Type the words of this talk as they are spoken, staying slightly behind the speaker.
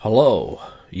Hello,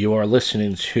 you are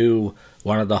listening to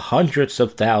one of the hundreds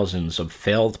of thousands of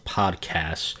failed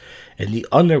podcasts in the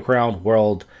underground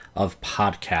world of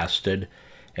podcasting,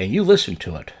 and you listen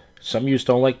to it. Some of you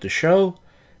don't like the show,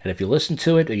 and if you listen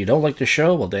to it and you don't like the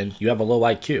show, well then you have a low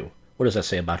IQ. What does that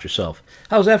say about yourself?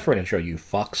 How's that for an intro, you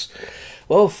fucks?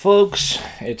 Well, folks,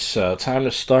 it's time to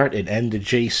start and end the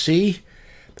JC,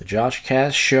 the Josh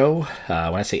Cast show.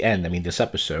 When I say end, I mean this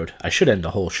episode. I should end the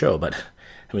whole show, but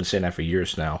I've been saying that for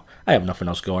years now. I have nothing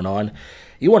else going on.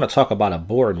 You want to talk about a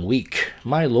boring week?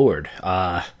 My lord.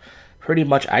 Pretty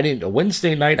much,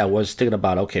 Wednesday night, I was thinking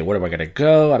about, okay, where am I going to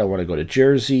go? I don't want to go to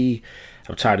Jersey.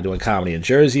 I'm tired of doing comedy in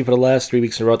Jersey for the last 3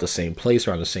 weeks in a row at the same place,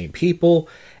 around the same people.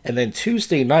 And then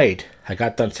Tuesday night, I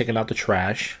got done taking out the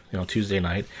trash, Tuesday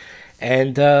night.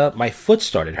 And my foot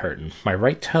started hurting, my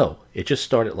right toe. It just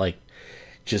started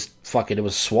it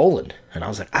was swollen. And I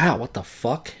was like, ow, what the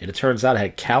fuck? And it turns out I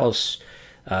had callus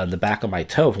in the back of my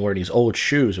toe from wearing these old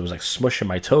shoes. It was like smushing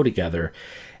my toe together.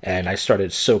 And I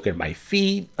started soaking my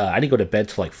feet. I didn't go to bed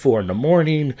till like 4 in the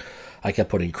morning. I kept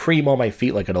putting cream on my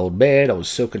feet like an old man. I was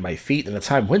soaking my feet. And the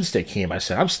time Wednesday came, I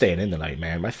said, I'm staying in tonight,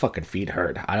 man. My fucking feet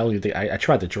hurt. I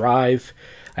tried to drive.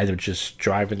 I was just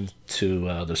driving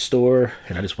to the store,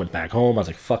 and I just went back home. I was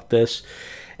like, fuck this.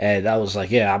 And I was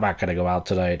like, yeah, I'm not going to go out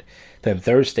tonight. Then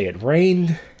Thursday it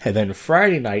rained, and then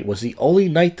Friday night was the only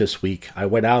night this week I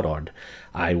went out on.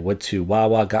 I went to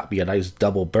Wawa, got me a nice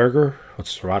double burger with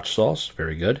sriracha sauce,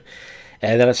 very good.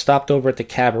 And then I stopped over at the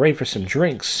Cabaret for some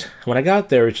drinks. When I got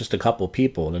there, it was just a couple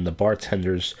people, and then the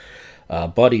bartender's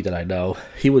buddy that I know,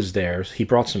 he was there. He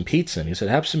brought some pizza, and he said,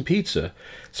 have some pizza.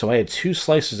 So I had 2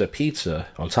 slices of pizza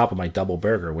on top of my double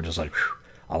burger, which is like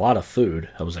a lot of food.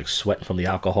 I was like sweating from the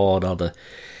alcohol and all the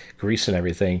grease and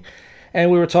everything. And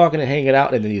we were talking and hanging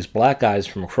out, and then these black guys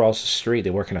from across the street, they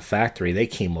work in a factory, they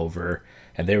came over,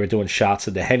 and they were doing shots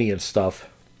of the Henny and stuff.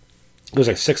 It was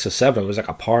like 6 or 7. It was like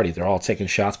a party. They're all taking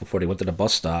shots before they went to the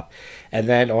bus stop. And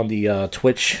then on the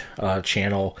Twitch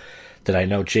channel that I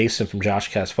know, Jason from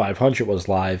JoshCast 500 was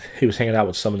live. He was hanging out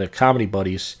with some of the comedy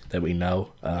buddies that we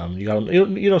know.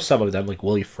 You know some of them, like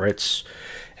Willie Fritz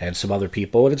and some other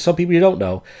people. And some people you don't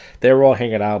know. They were all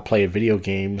hanging out, playing video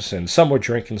games, and some were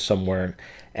drinking, some weren't.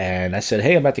 And I said,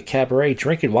 hey, I'm at the Cabaret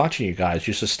drinking, watching you guys.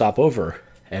 You should stop over.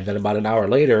 And then about an hour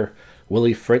later,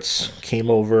 Willie Fritz came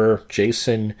over.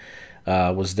 Jason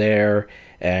was there,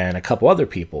 and a couple other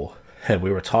people. And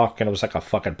we were talking. It was like a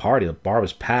fucking party. The bar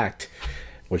was packed,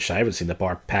 which I haven't seen the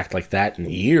bar packed like that in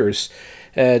years.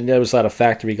 And there was a lot of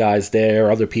factory guys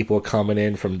there. Other people were coming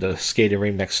in from the skating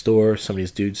rink next door. Some of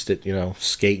these dudes that,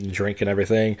 skate and drink and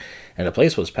everything. And the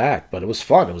place was packed, but it was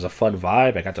fun. It was a fun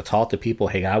vibe. I got to talk to people,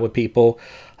 hang out with people.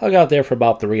 I got there for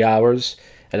about 3 hours,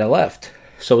 and I left.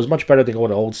 So it was much better than going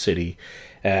to Old City.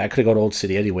 I could have gone to Old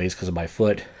City anyways because of my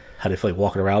foot. I didn't feel like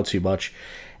walking around too much.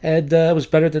 And it was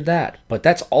better than that. But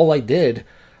that's all I did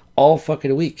all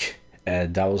fucking week.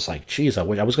 And I was like, geez, I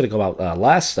was going to go out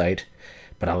last night.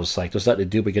 But I was like, there's nothing to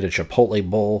do but get a Chipotle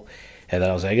bowl. And then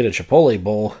I was like, I get a Chipotle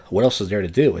bowl. What else is there to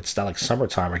do? It's not like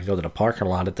summertime. I can go to the parking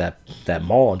lot at that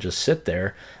mall and just sit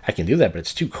there. I can do that, but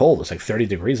it's too cold. It's like 30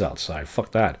 degrees outside.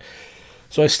 Fuck that.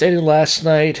 So I stayed in last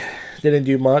night. Didn't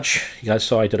do much. You guys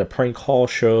saw I did a prank call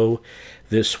show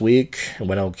this week. It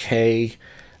went okay.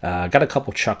 Got a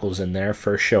couple chuckles in there.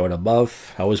 First show and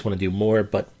above. I always want to do more,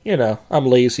 but, I'm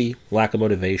lazy. Lack of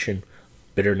motivation.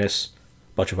 Bitterness.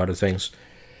 Bunch of other things.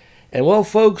 And well,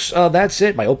 folks, that's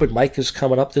it. My open mic is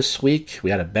coming up this week. We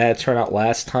had a bad turnout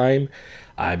last time.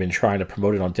 I've been trying to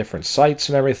promote it on different sites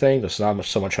and everything. There's not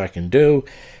so much I can do.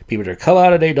 People either come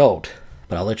out or they don't.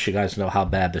 But I'll let you guys know how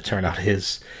bad the turnout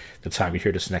is the time you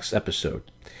hear this next episode.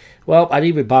 Well, I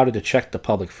didn't even bother to check the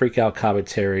public freakout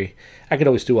commentary. I could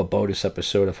always do a bonus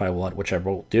episode if I want, which I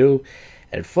won't do.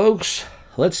 And folks,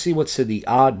 let's see what's in the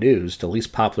odd news, the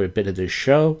least popular bit of this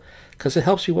show, because it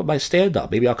helps me with my stand-up.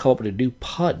 Maybe I'll come up with a new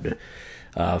pun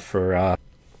for another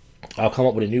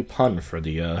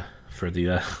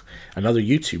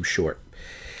YouTube short.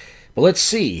 But let's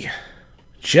see.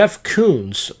 Jeff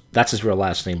Koons, that's his real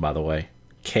last name, by the way.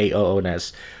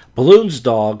 Koons. Balloon's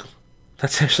dog.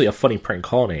 That's actually a funny prank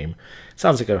call name.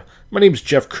 Sounds like my name's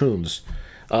Jeff Koons.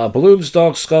 Balloon's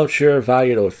dog sculpture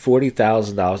valued at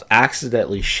 $40,000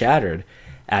 accidentally shattered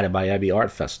at a Miami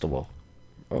Art Festival.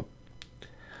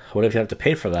 What if you have to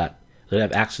pay for that? They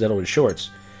have accidental insurance.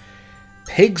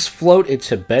 Pigs float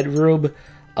into bedroom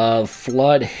of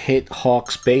flood hit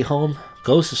Hawks Bay home.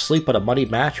 Goes to sleep on a muddy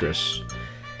mattress.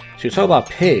 So you're talking about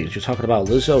pigs. You're talking about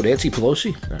Lizzo, Nancy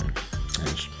Pelosi. I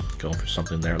was going for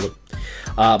something there. Look,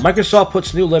 Microsoft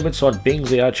puts new limits on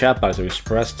Bing's AI chatbots that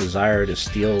express desire to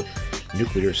steal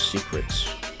nuclear secrets.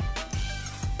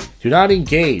 Do not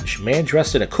engage. Man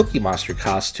dressed in a Cookie Monster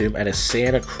costume at a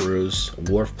Santa Cruz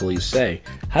Wharf, police say.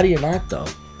 How do you not, though?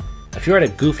 If you're at a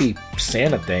goofy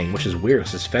Santa thing, which is weird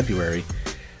because it's February,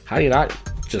 how do you not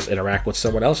just interact with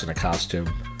someone else in a costume?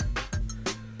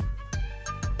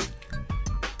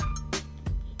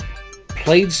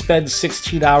 Plane spends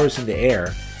 16 hours in the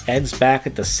air, ends back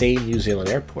at the same New Zealand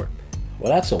airport.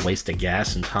 Well, that's a waste of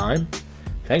gas and time.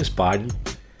 Thanks, Biden.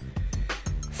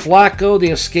 Flacco, the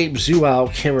escaped zoo owl,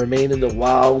 can remain in the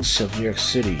wilds of New York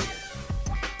City.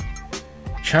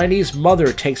 Chinese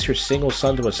mother takes her single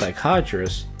son to a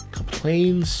psychiatrist,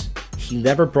 complains he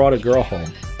never brought a girl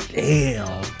home.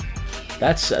 Damn.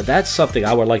 That's something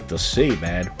I would like to see,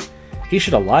 man. He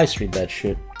should have live streamed that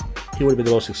shit. He would have been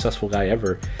the most successful guy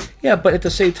ever. Yeah, but at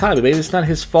the same time, maybe it's not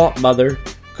his fault, mother.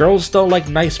 Girls don't like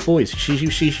nice boys.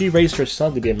 She raised her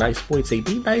son to be a nice boy and say,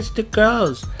 be nice to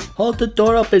girls. Hold the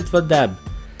door open for them.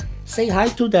 Say hi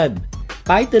to them.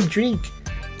 Buy them drink.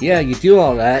 Yeah, you do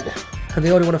all that, and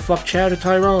they only want to fuck Chad or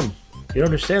Tyrone. You don't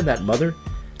understand that, mother.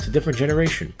 It's a different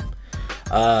generation.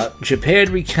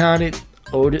 Japan recounted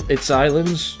its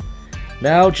islands.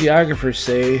 Now geographers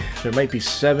say there might be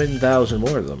 7,000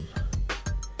 more of them.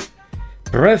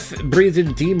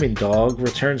 Breath-breathing demon dog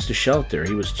returns to shelter.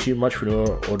 He was too much for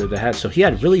the order to have. So he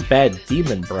had really bad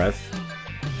demon breath.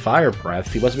 Fire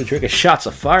breath. He must have been drinking shots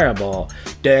of Fireball.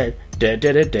 Dead.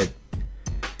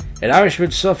 An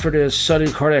Irishman suffered a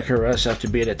sudden cardiac arrest after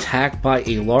being attacked by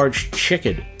a large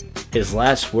chicken. His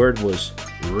last word was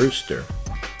rooster.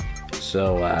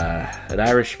 So, an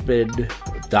Irishman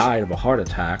died of a heart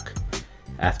attack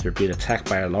after being attacked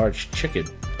by a large chicken.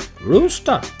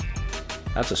 Rooster!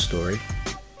 That's a story.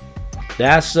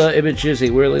 NASA images a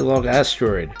weirdly long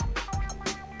asteroid.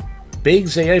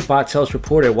 Big's AI bot tells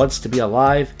reporter it wants to be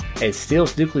alive and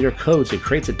steals nuclear codes and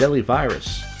creates a deadly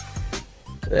virus.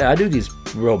 Yeah, I knew these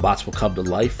robots will come to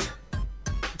life.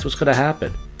 That's what's going to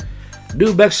happen.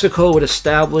 New Mexico would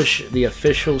establish the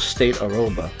official state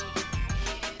aroma.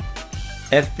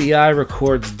 FBI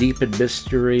records deep in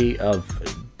mystery of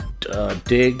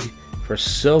dig for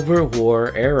Civil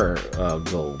War era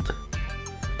gold.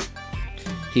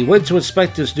 He went to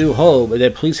inspect his new home and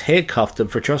then police handcuffed him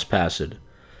for trespassing.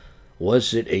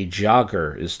 Was it a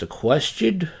jogger is the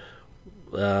question.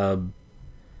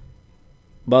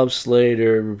 Months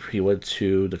later, he went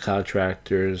to the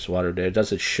contractor's water there. It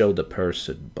doesn't show the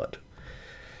person, but...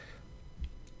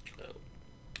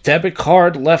 Debit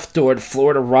card left during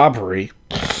Florida robbery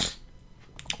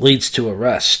leads to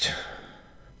arrest.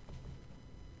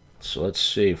 So let's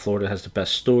see. Florida has the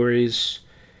best stories.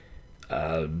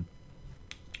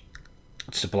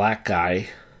 It's a black guy.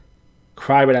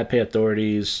 Crime and pay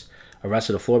authorities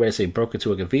arrested a Florida man saying he broke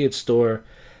into a convenience store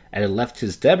and then left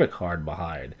his debit card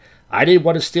behind. I didn't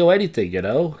want to steal anything, you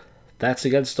know. That's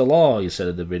against the law, he said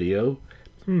in the video.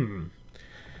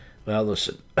 Well,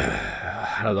 listen.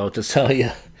 I don't know what to tell you.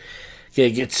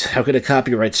 I'm going to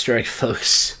copyright strike,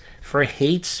 folks, for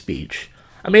hate speech.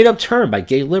 A made-up term by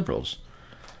gay liberals.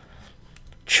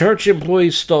 Church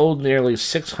employees stole nearly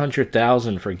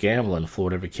 $600,000 for gambling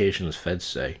Florida vacations, feds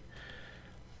say.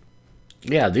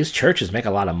 Yeah, these churches make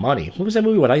a lot of money. What was that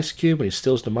movie with Ice Cube when he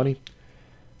steals the money?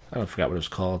 I forgot what it was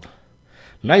called.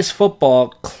 Nice Football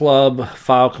Club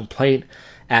filed complaint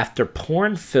after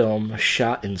porn film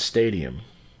shot in stadium.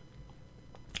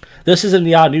 This is in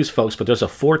the odd news, folks, but there's a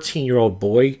 14-year-old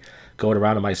boy going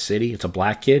around in my city. It's a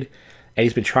black kid, and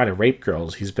he's been trying to rape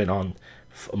girls. He's been on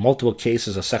multiple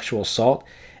cases of sexual assault,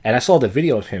 and I saw the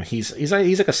video of him. He's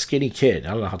like a skinny kid.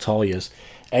 I don't know how tall he is,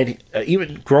 and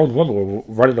even grown women were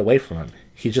running away from him.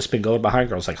 He's just been going behind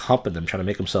girls, like humping them, trying to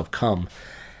make himself come,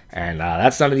 and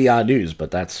that's none of the odd news, but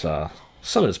that's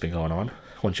some of it's been going on.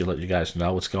 I want you to let you guys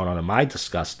know what's going on in my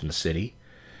disgusting city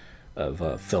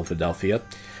of Philadelphia.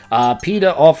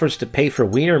 PETA offers to pay for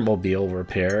Wienermobile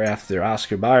repair after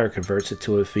Oscar Mayer converts it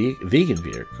to a vegan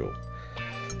vehicle.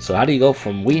 So how do you go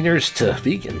from wieners to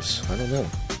vegans? I don't know.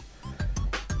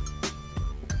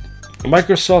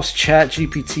 Microsoft's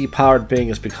ChatGPT powered Bing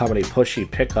is becoming a pushy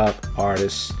pickup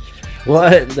artist.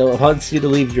 What? Wants you to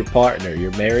leave your partner.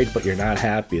 You're married, but you're not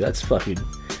happy. That's fucking...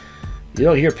 You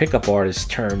don't hear pickup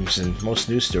artist terms in most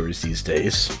news stories these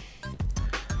days.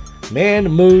 Man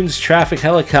moons traffic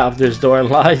helicopters during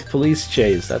live police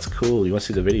chase. That's cool. You want to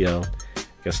see the video?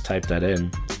 Guess type that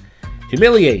in.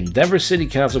 Humiliating. Denver City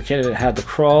Council candidate had to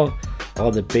crawl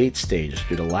on the bait stage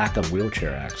due to lack of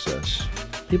wheelchair access.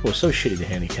 People are so shitty to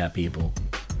handicapped people.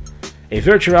 A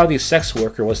virtual reality sex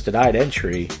worker was denied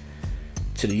entry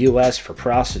to the U.S. for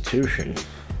prostitution.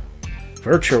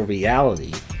 Virtual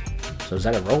reality. So is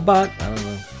that a robot? I don't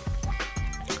know.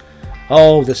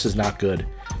 Oh, this is not good.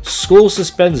 School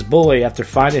suspends boy after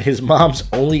finding his mom's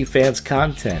OnlyFans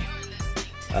content.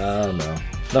 Oh no.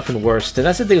 Nothing worse.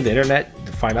 That's the thing with the internet,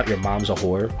 to find out your mom's a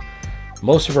whore.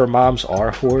 Most of our moms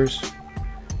are whores.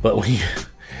 But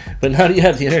now that you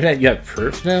have the internet, you have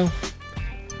proof now?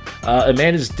 A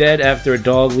man is dead after a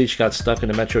dog leash got stuck in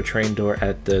a metro train door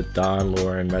at the Don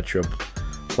Loren Metro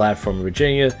platform in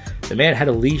Virginia. The man had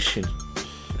a leash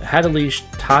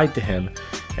tied to him,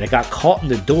 and it got caught in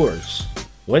the doors.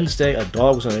 Wednesday, a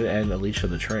dog was on the end of the leash of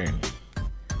the train.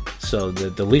 So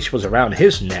the leash was around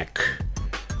his neck.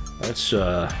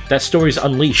 That story's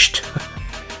unleashed.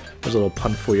 There's a little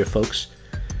pun for you folks.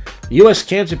 U.S.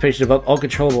 cancer patient developed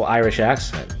uncontrollable Irish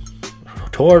accent.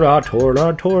 Tora,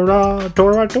 tora, tora,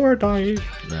 tora, tora.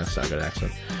 That's not a good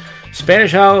accent.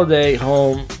 Spanish holiday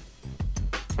home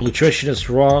nutritionist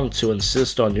wrong to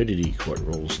insist on nudity, court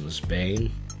rules in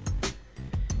Spain.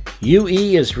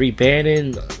 UE is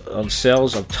rebanning on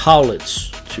sales of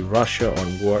toilets to Russia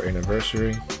on war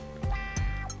anniversary.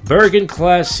 Bergen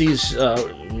class sees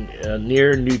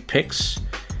near nude pics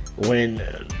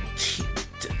when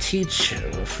teach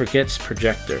forgets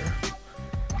projector.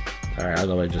 Alright, I don't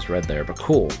know what I just read there, but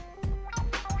cool.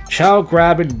 Child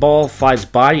grabbing ball finds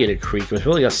body in a creek. It was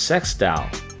really a sex doll.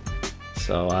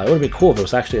 So it would have been cool if it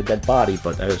was actually a dead body,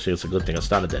 but actually it's a good thing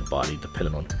it's not a dead body,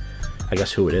 depending on, I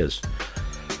guess, who it is.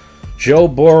 Joe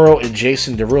Burrow and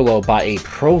Jason Derulo buy a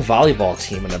pro volleyball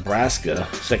team in Nebraska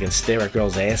so they can stare at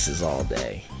girls' asses all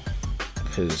day.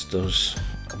 Because those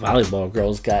volleyball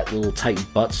girls got little tight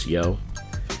butts, yo.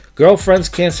 Girlfriends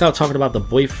can't stop talking about the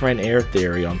boyfriend air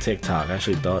theory on TikTok. I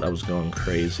actually thought I was going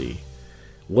crazy.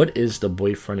 What is the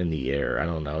boyfriend in the air? I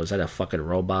don't know. Is that a fucking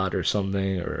robot or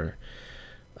something? Or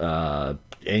and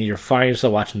you're finding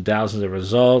yourself watching thousands of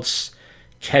results,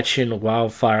 catching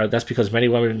wildfire. That's because many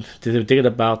women have been thinking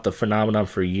about the phenomenon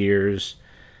for years.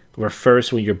 Where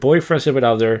first, when your boyfriend's with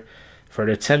another, for an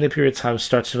extended period of time,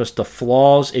 starts to notice the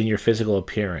flaws in your physical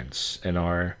appearance and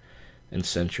are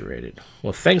incensuated.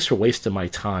 Well, thanks for wasting my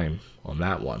time on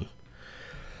that one.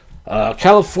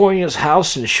 California's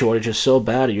housing shortage is so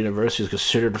bad a university is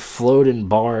considered floating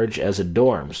barge as a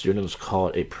dorm. Students call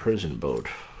it a prison boat.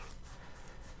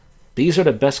 These are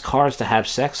the best cars to have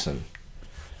sex in.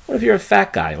 What if you're a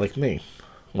fat guy like me?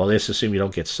 Well, they just assume you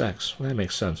don't get sex. Well, that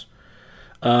makes sense.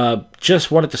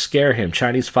 Just wanted to scare him.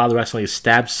 Chinese father accidentally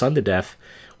stabbed son to death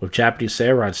with Japanese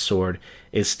samurai sword.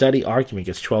 A steady argument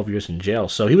gets 12 years in jail.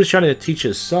 So he was trying to teach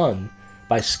his son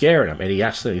by scaring him, and he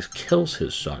accidentally kills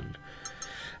his son.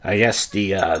 I guess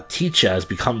the teacher has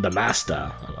become the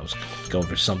master. I was going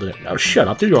for something. Oh, shut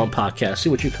up. Do your own podcast. See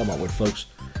what you come up with, folks.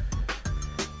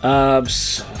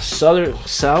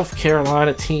 South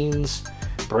Carolina teens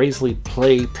bravely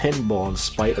play pinball in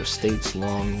spite of state's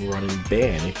long-running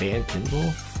ban. They banned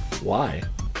pinball? Why?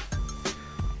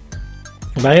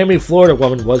 Miami, Florida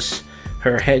woman was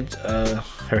her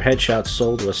headshot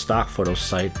sold to a stock photo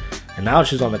site, and now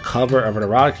she's on the cover of an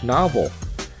erotic novel.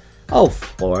 Oh,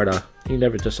 Florida, you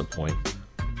never disappoint.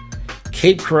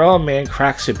 Cape Coral man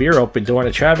cracks a beer open during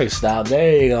a traffic stop.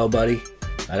 There you go, buddy.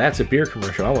 Now that's a beer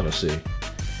commercial I want to see.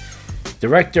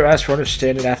 Director asks for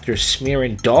understanding after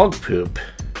smearing dog poop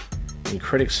in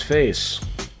critic's face.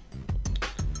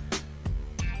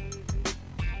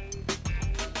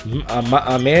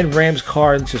 A man rams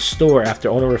car into store after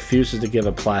owner refuses to give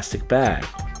a plastic bag.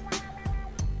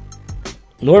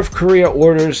 North Korea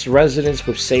orders residents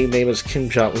with same name as Kim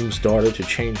Jong-un's daughter to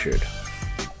change it.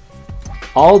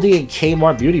 Aldi and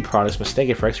Kmart beauty products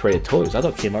mistaken for X-rated toys. I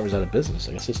thought Kmart was out of business.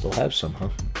 I guess they still have some, huh?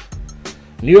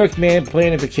 New York man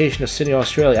planning vacation to Sydney,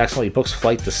 Australia accidentally books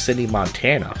flight to Sydney,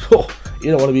 Montana. Oh, you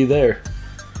don't want to be there.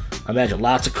 I imagine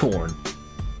lots of corn.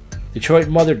 Detroit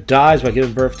mother dies by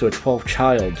giving birth to a 12th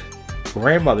child.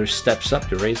 Grandmother steps up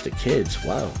to raise the kids.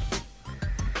 Wow.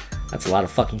 That's a lot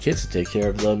of fucking kids to take care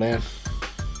of, though, man.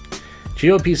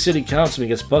 GOP city councilman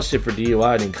gets busted for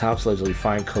DUI and cops allegedly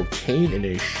find cocaine in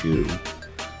his shoe.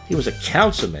 He was a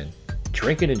councilman.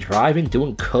 Drinking and driving,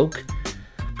 doing coke.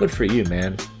 Good for you,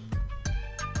 man.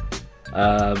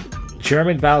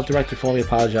 German ballot director formally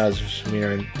apologizes for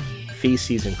smearing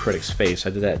feces in critic's face. I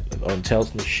did that on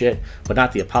Tales and Shit, but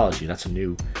not the apology. That's a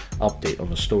new update on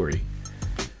the story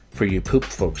for you poop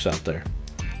folks out there.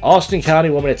 Austin County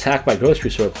woman attacked by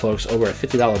grocery store clerks over a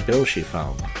 $50 bill she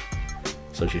found.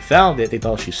 So she found it, they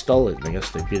thought she stole it, and I guess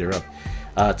they beat her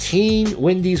up. Teen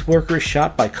Wendy's worker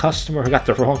shot by customer who got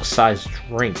the wrong size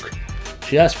drink.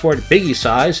 She asked for a biggie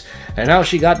size, and now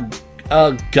she got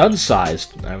gun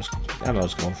sized. I don't know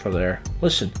what's going for there.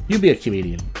 Listen, you be a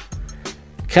comedian.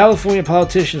 California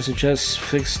politicians suggest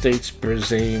 6 states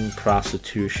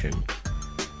prostitution.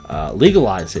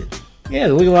 Legalize it. Yeah,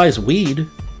 legalize weed.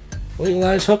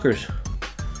 Legalize hookers.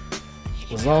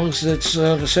 As long as it's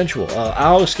consensual.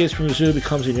 Owl escapes from the zoo,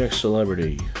 becomes a New York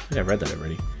celebrity. I think I read that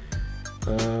already.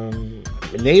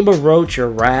 Name a roach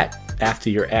or rat after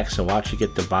your ex and watch it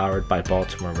get devoured by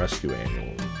Baltimore rescue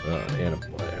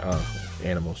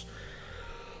animals.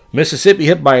 Mississippi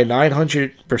hit by a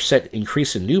 900%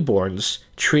 increase in newborns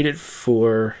treated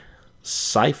for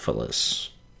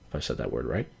syphilis. If I said that word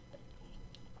right.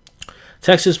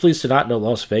 Texas police did not know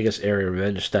Las Vegas area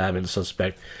revenge stabbing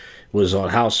suspect was on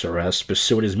house arrest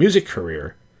pursuing his music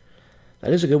career.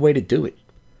 That is a good way to do it.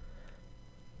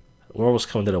 We're almost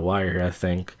coming to the wire here, I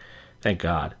think. Thank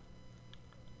God.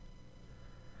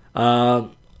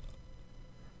 Ballot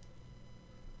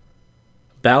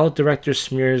director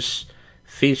smears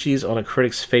feces on a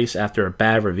critic's face after a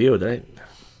bad review.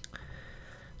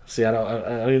 See, I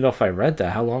don't even know if I read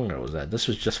that. How long ago was that? This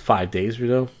was just 5 days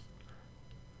ago.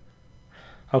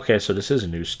 Okay, so this is a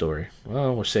news story.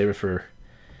 Well, we'll save it for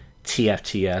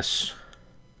TFTS.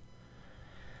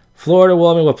 Florida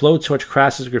woman with blowtorch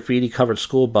crashes graffiti-covered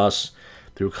school bus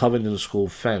through Covington school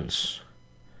fence.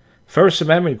 First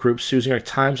Amendment group sues New York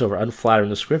Times over unflattering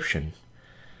description.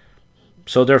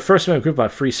 So they're a First Amendment group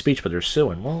about free speech, but they're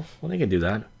suing. Well, they can do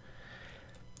that.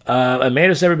 A man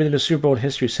who's never been in the Super Bowl in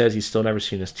history says he's still never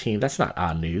seen his team. That's not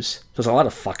odd news. Because a lot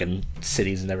of fucking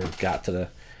cities never got to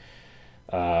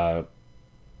the...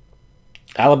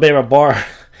 Alabama bar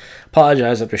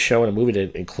apologized after showing a movie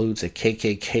that includes a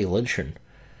KKK lynching.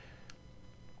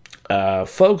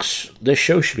 Folks, this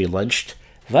show should be lynched.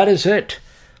 That is it.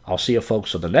 I'll see you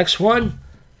folks on the next one.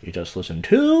 You just listened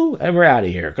to, and we're out of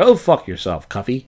here. Go fuck yourself, Cuffy.